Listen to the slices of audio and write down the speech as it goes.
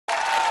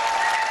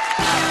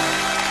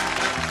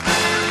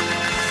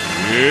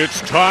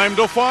It's time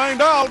to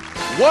find out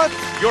what's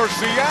your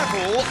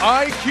Seattle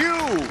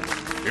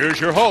IQ. Here's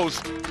your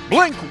host,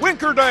 Blink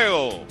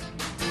Winkerdale.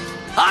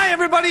 Hi,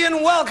 everybody, and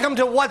welcome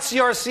to What's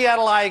Your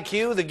Seattle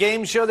IQ, the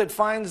game show that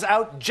finds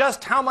out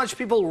just how much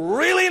people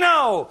really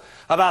know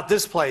about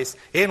this place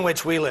in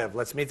which we live.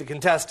 Let's meet the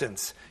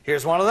contestants.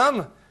 Here's one of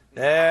them.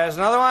 There's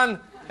another one.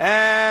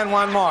 And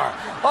one more.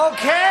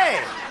 Okay,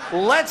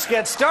 let's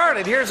get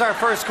started. Here's our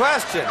first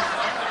question.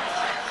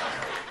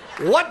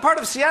 What part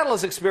of Seattle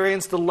has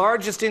experienced the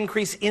largest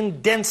increase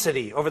in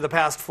density over the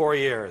past 4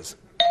 years?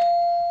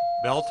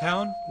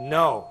 Belltown?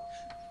 No.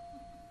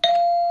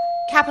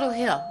 Capitol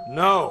Hill.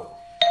 No.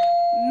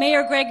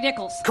 Mayor Greg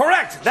Nichols.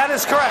 Correct. That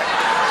is correct.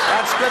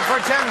 That's good for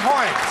 10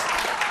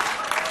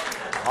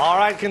 points. All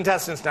right,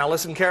 contestants, now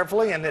listen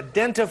carefully and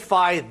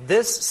identify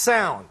this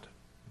sound.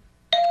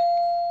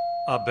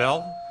 A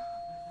bell?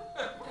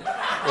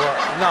 Well,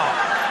 no,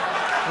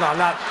 not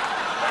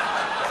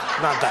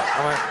that.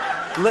 I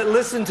mean,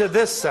 listen to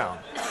this sound.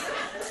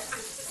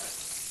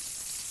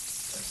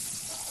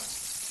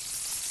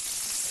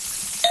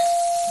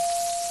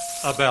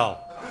 A bell.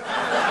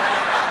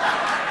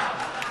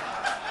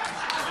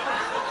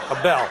 A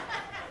bell.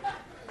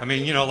 I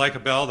mean, you know, like a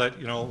bell that,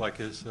 you know, like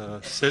is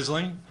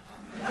sizzling?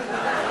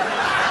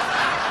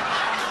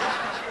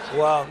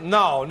 Well,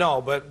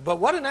 no, but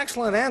what an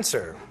excellent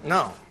answer.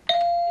 No.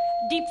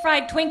 Deep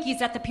fried Twinkies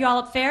at the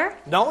Puyallup Fair.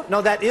 No,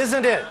 that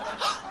isn't it.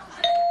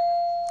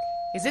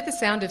 Is it the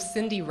sound of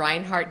Cindi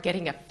Rinehart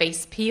getting a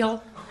face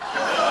peel?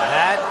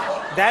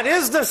 That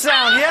is the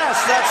sound.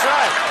 Yes, that's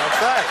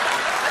right.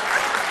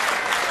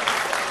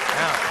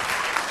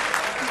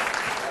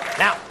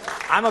 Now,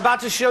 I'm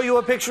about to show you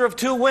a picture of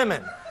two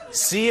women.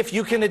 See if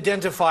you can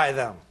identify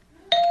them.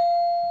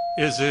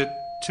 Is it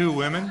two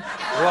women?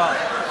 Well,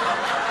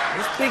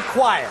 just be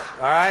quiet,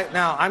 all right?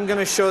 Now, I'm going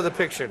to show the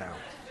picture now.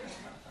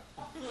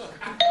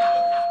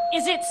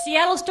 Is it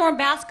Seattle Storm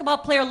basketball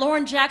player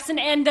Lauren Jackson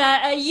and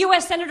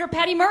U.S. Senator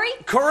Patty Murray?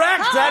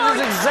 Correct. Oh.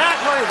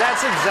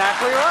 That's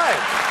exactly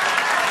right.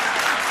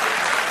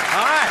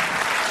 All right.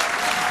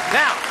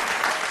 Now,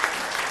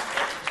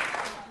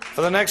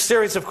 for the next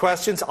series of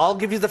questions, I'll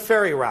give you the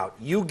ferry route.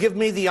 You give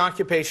me the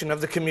occupation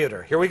of the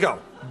commuter. Here we go.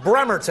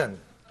 Bremerton.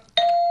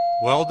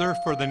 Welder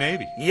for the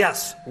Navy.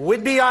 Yes.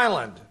 Whidbey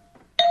Island.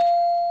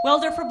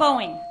 Welder for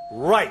Boeing.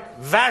 Right.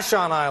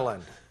 Vashion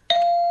Island.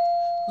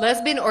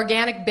 Lesbian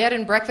Organic Bed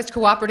and Breakfast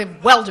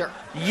Cooperative welder.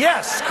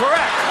 Yes,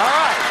 correct. All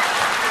right.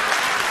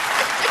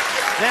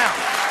 Now,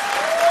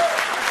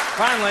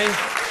 finally,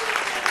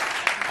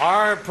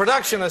 our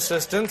production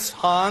assistants,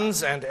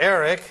 Hans and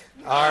Eric,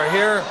 are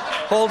here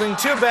holding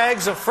 2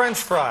 bags of French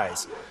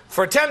fries.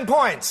 For 10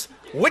 points,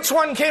 which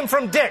one came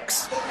from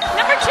Dick's?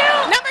 Number 2.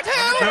 Number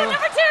two.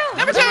 Number 2.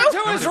 Number two.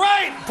 Number 2 is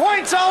right.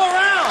 Points all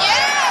around.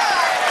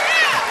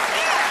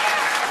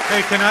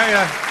 Hey, can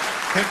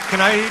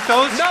I eat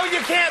those? No,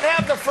 you can't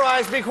have the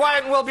fries. Be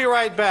quiet and we'll be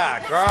right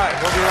back. All right,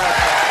 we'll be right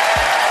back.